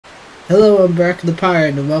Hello, I'm Brack the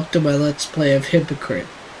Pirate, and welcome to my Let's Play of Hypocrite.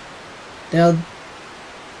 Now,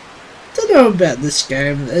 don't know about this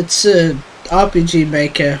game. It's a RPG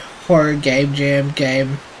Maker horror game jam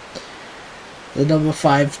game. The number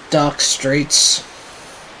 5 Dark Streets.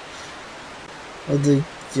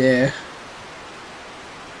 Yeah.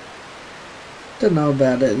 Don't know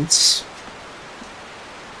about it.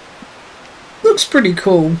 Looks pretty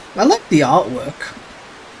cool. I like the artwork.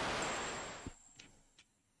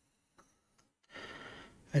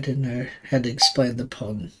 I don't know how to explain the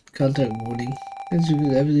pun. Content warning. As you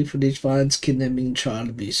with everything footage violence, kidnapping, child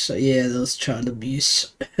abuse. So yeah, there was child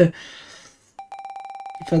abuse. You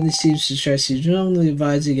find these seems to stress you. Normally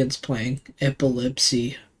advise against playing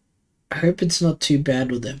epilepsy. I hope it's not too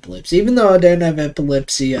bad with epilepsy. Even though I don't have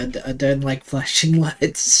epilepsy, I don't like flashing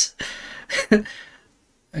lights. I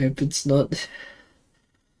hope it's not.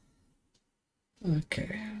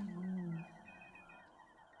 Okay.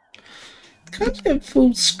 Can't get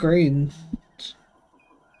full screen.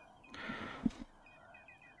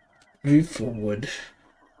 Move forward.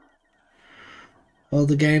 Oh,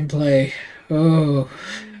 the gameplay. Oh.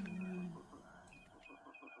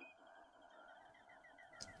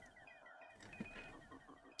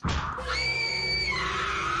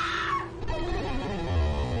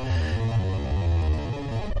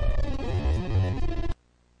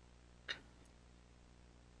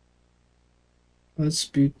 That's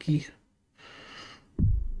spooky.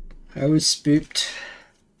 I was spooked.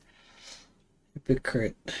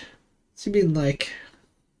 Hypocrite. What's he mean like?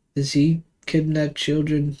 Does he kidnap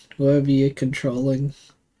children? Whoever you're controlling?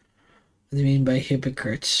 What do you mean by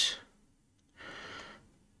hypocrites?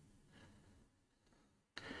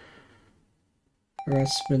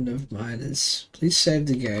 Harassment of minors. Please save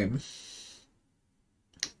the game.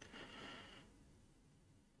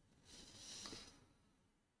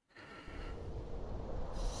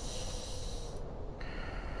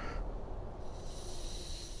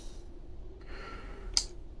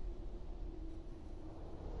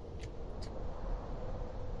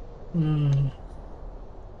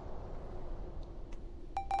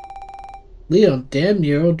 Leon, damn,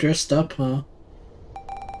 you're all dressed up, huh?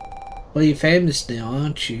 Well, you're famous now,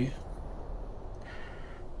 aren't you?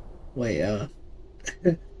 Wait, I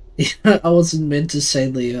wasn't meant to say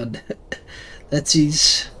Leon. That's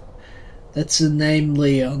the name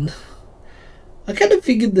Leon. I kind of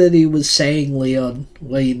figured that he was saying Leon.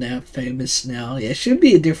 Well, you're now famous now. Yeah, should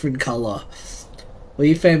be a different colour. Well,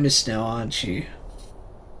 you're famous now, aren't you?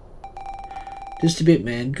 Just a bit,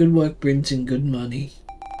 man. Good work brings in good money.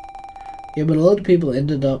 Yeah, but a lot of people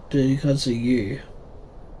ended up because of you.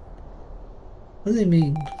 What do they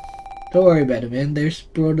mean? Don't worry about it, man. They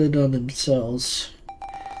brought it on themselves.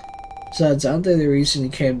 Besides, aren't they the reason you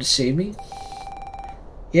came to see me?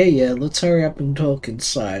 Yeah, let's hurry up and talk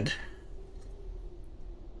inside.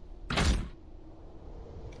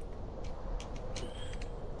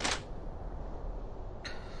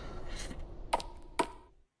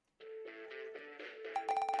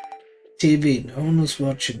 TV, no one was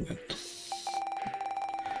watching it.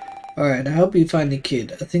 Alright, I hope you find the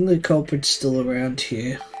kid. I think the culprit's still around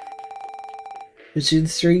here. It's in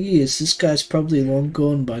 3 years. This guy's probably long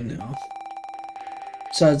gone by now.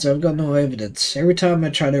 Besides, I've got no evidence. Every time I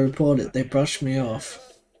try to report it, they brush me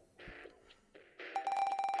off.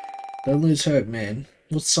 Don't lose hope, man.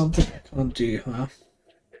 What's something I can't do, huh?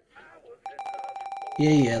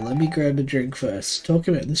 Yeah, let me grab a drink first.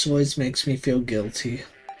 Talking about this always makes me feel guilty.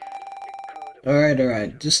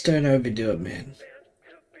 Alright, just don't overdo it, man.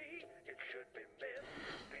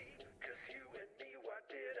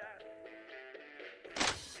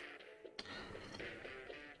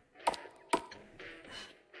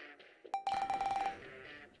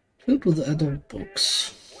 Filled with adult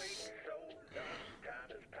books.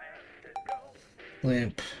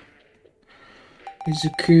 Lamp. Here's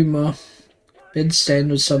a Kuma. Bed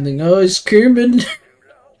stained with something. Oh, it's Kuman!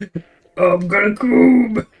 Oh, I'm gonna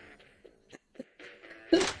Koom!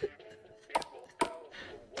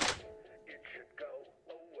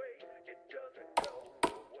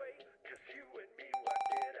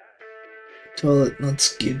 Toilet not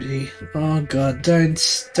skibby. Oh god, don't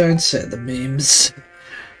say the memes.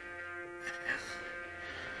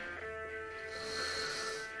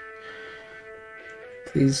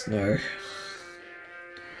 Please no.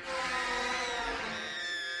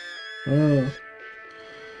 Oh.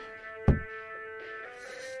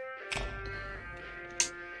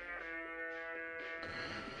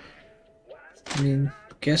 I mean,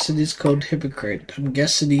 guess it is called Hypocrite. I'm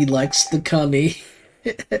guessing he likes the cunny.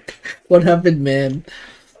 What happened, man?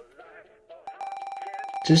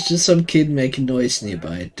 Just some kid making noise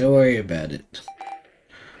nearby. Don't worry about it.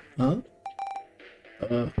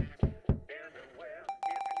 Huh?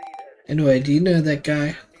 Anyway, do you know that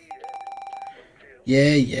guy?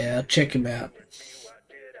 Yeah, I'll check him out.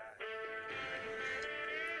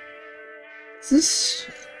 Is this...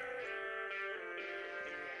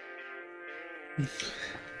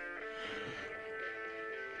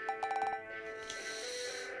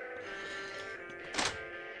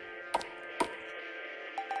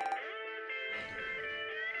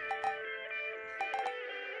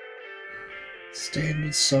 Stand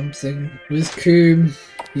with something. With Coom.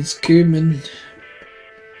 He's Coomin.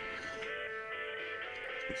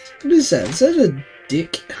 What is that? Is that a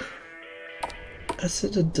dick? Is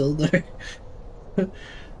that a dildo?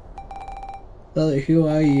 Hello, who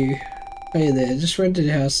are you? Hey there, just rented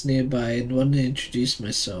a house nearby and wanted to introduce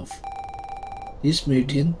myself. You just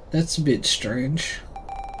moved in? That's a bit strange.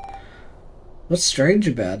 What's strange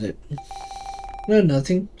about it? No,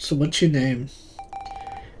 nothing. So what's your name?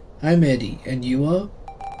 I'm Eddie, and you are?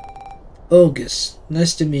 August.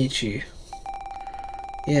 Nice to meet you.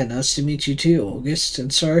 Yeah, nice to meet you too, August,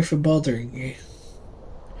 and sorry for bothering you.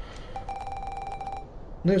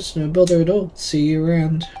 No, it's no bother at all. See you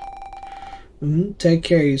around. Take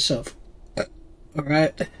care of yourself.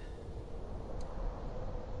 Alright.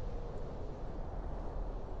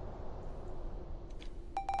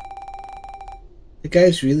 The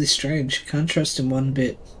guy's really strange. Can't trust him one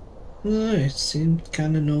bit. No, it seemed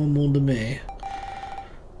kind of normal to me.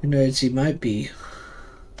 Who knows, he might be.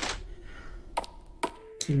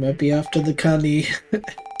 He might be after the cunny. He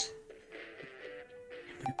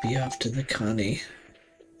might be after the cunny.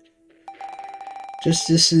 Just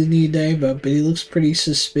this is a new neighbor, but he looks pretty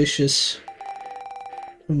suspicious.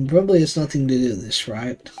 Probably has nothing to do with this,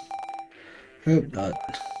 right? Hope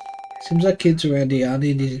not. Seems like kids around here aren't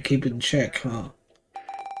easy to keep in check, huh?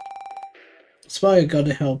 That's why I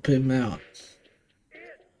gotta help him out.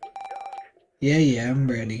 Yeah, I'm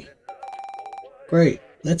ready. Great,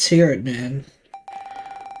 let's hear it, man.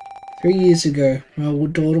 3 years ago, my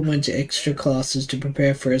daughter went to extra classes to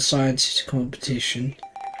prepare for a science competition.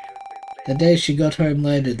 The day she got home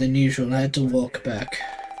later than usual and I had to walk back.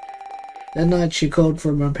 That night she called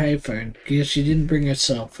from her payphone because she didn't bring her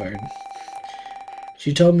cell phone.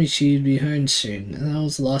 She told me she'd be home soon, and that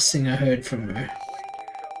was the last thing I heard from her.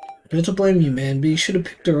 Not to blame you, man, but you should have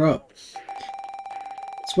picked her up.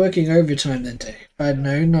 I was working overtime that day. If I'd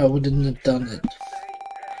known, I wouldn't have done it.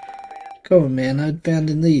 Come on, man, I'd found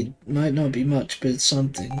a lead. Might not be much, but it's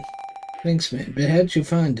something. Thanks, man, but how'd you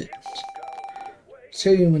find it? I'll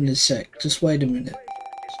tell you in a sec. Just wait a minute.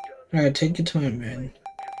 Alright, take your time, man.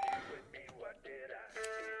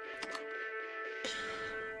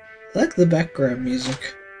 I like the background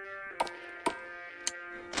music.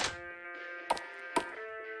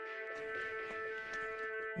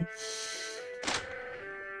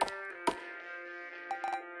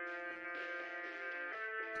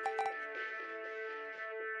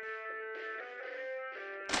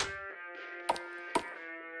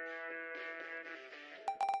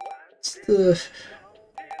 It's the...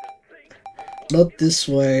 Not this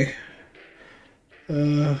way.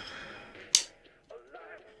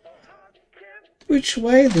 Which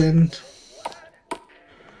way then? I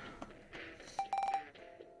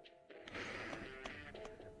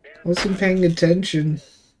wasn't paying attention.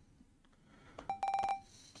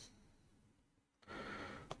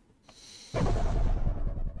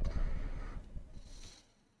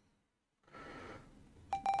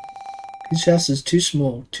 His house is too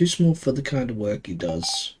small for the kind of work he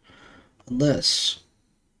does. Unless...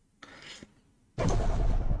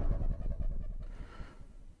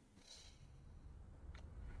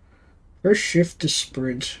 First shift to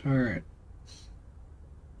sprint. Alright.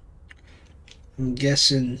 I'm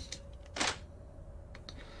guessing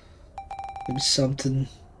there's something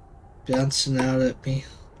bouncing out at me.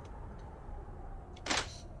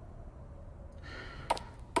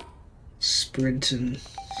 Sprinting.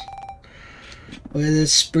 Where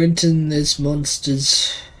there's sprinting, there's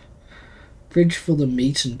monsters. Fridge full of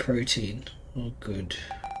meat and protein. Oh, good.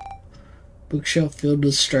 Bookshelf filled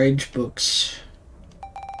with strange books.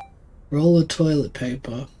 Roll of toilet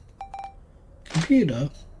paper. Computer?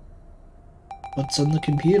 What's on the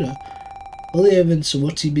computer? All the evidence of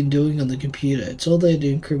what's he been doing on the computer. It's all there to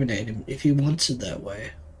incriminate him, if he wants it that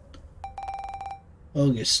way.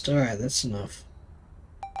 August. Alright, that's enough.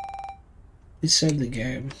 Let's save the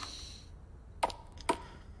game.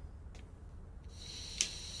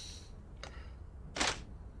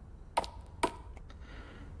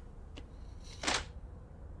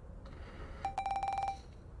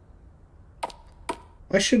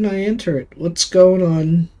 Why shouldn't I enter it? What's going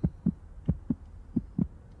on?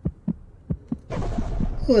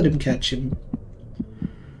 let him catch him.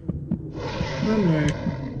 Oh no.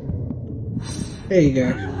 There you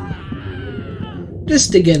go.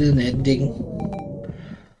 Just to get an ending.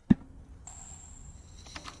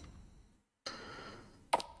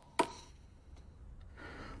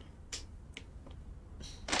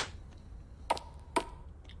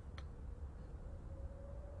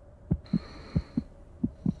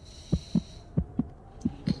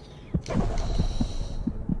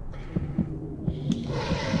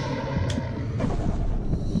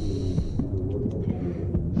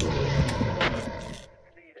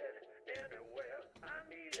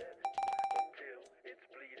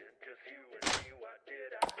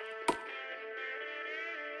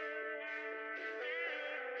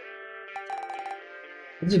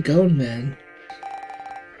 How's it going, man?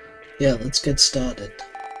 Yeah, let's get started.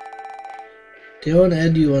 Did anyone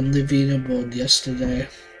add you on Livina board yesterday?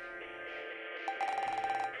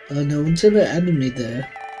 No one's ever added me there.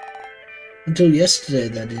 Until yesterday,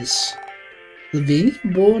 that is. Lavinia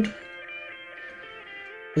board?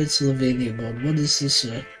 Where's Lavinia board? What is this,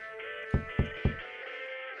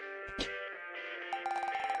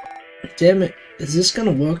 Damn it. Is this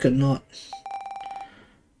gonna work or not?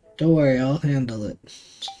 Don't worry, I'll handle it.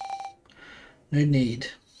 No need.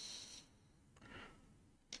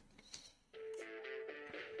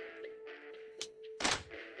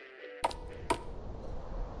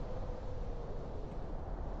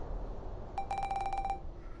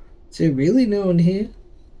 Is there really no one here?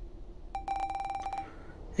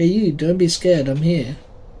 Hey you, don't be scared, I'm here.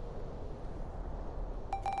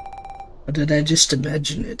 Or did I just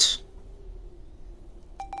imagine it?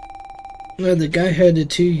 No, the guy heard it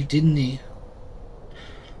too, didn't he?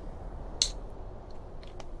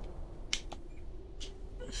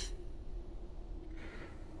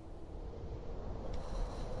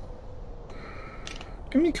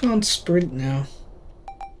 Come you can't sprint now.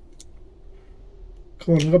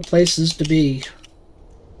 Come on, I've got places to be.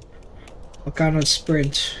 I can't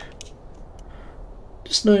sprint.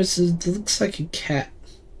 Just noticed it looks like a cat.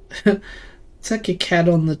 It's like a cat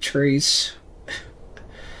on the trees.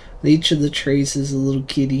 Each of the trees is a little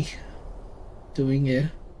kitty doing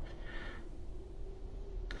it.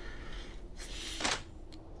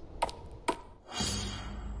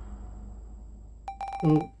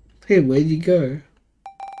 Oh, hey, where'd you go?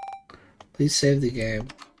 Please save the game.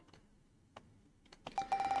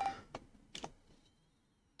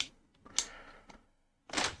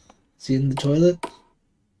 Is he in the toilet?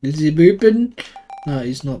 Is he booping? No,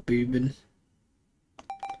 he's not booping.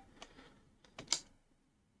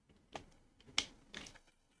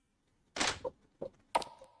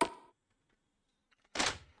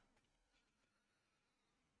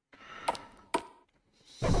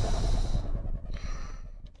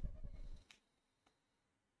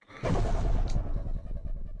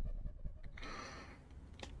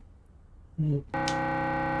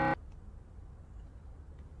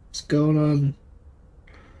 What's going on?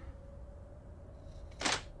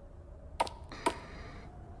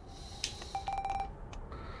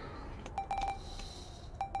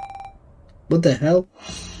 What the hell?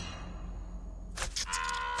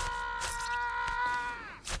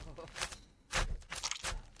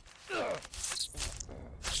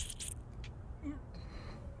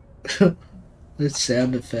 The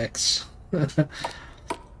sound effects.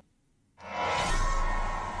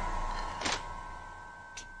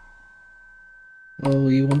 Oh,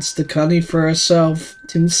 he wants the cunny for himself.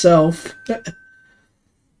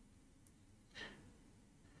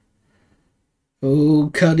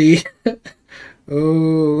 Oh, cunny.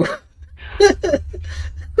 Oh.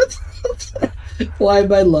 Why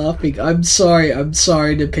am I laughing? I'm sorry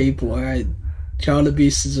to people, alright? Child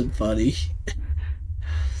abuse isn't funny.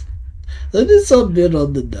 That is a bit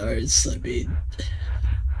on the nose, I mean.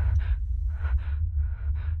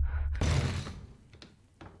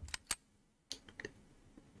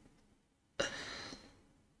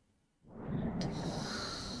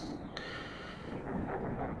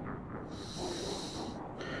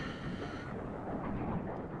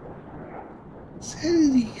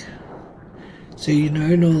 Sanity. So you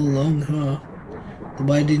known all along, huh? Then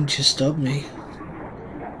why didn't you stop me?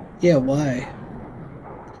 Yeah, why?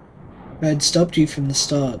 If I had stopped you from the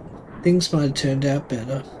start, things might have turned out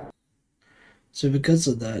better. So because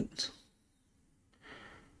of that...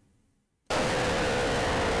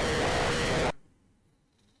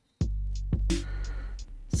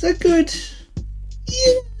 Is that good?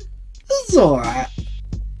 Yeah, that's alright.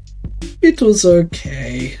 It was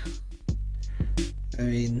okay. I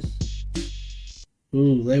mean...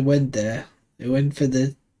 Ooh, they went there. They went for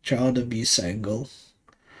the child abuse angle.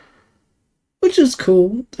 Which is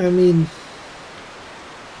cool. I mean...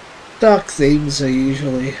 dark themes are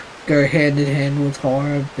usually go hand in hand with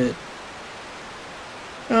horror, but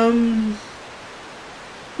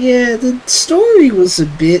yeah, the story was a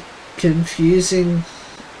bit confusing.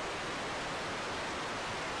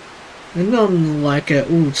 And not in like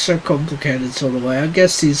a, ooh, it's so complicated sort of way. I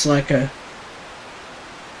guess he's a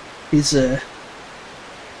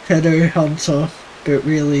pedo hunter, but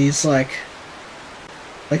really he's like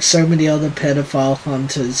so many other pedophile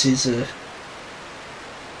hunters, he's a,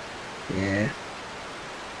 yeah.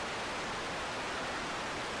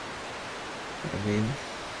 I mean,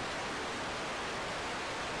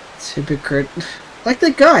 it's Hypocrite. Like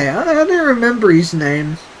the guy, I don't remember his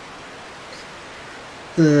name.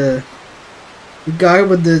 The guy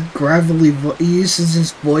with the gravelly he uses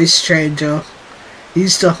his voice changer. He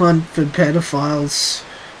used to hunt for pedophiles.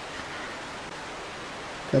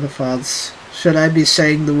 Pedophiles. Should I be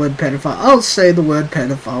saying the word pedophile? I'll say the word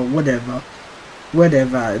pedophile. Whatever.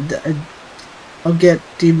 Whatever. I'll get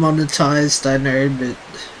demonetized, I know, but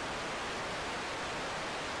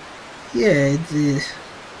yeah,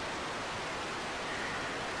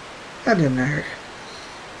 I don't know.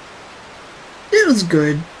 It was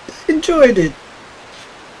good. I enjoyed it.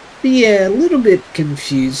 But yeah, a little bit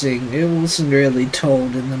confusing. It wasn't really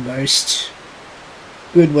told in the most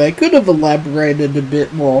good way. Could have elaborated a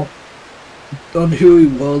bit more on who he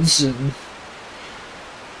was and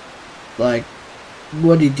like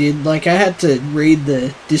what he did. Like I had to read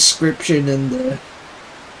the description and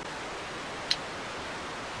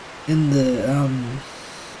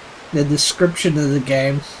the description of the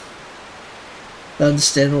game to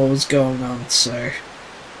understand what was going on, so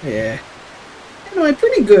yeah. Anyway,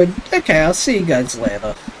 pretty good. Okay, I'll see you guys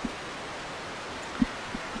later.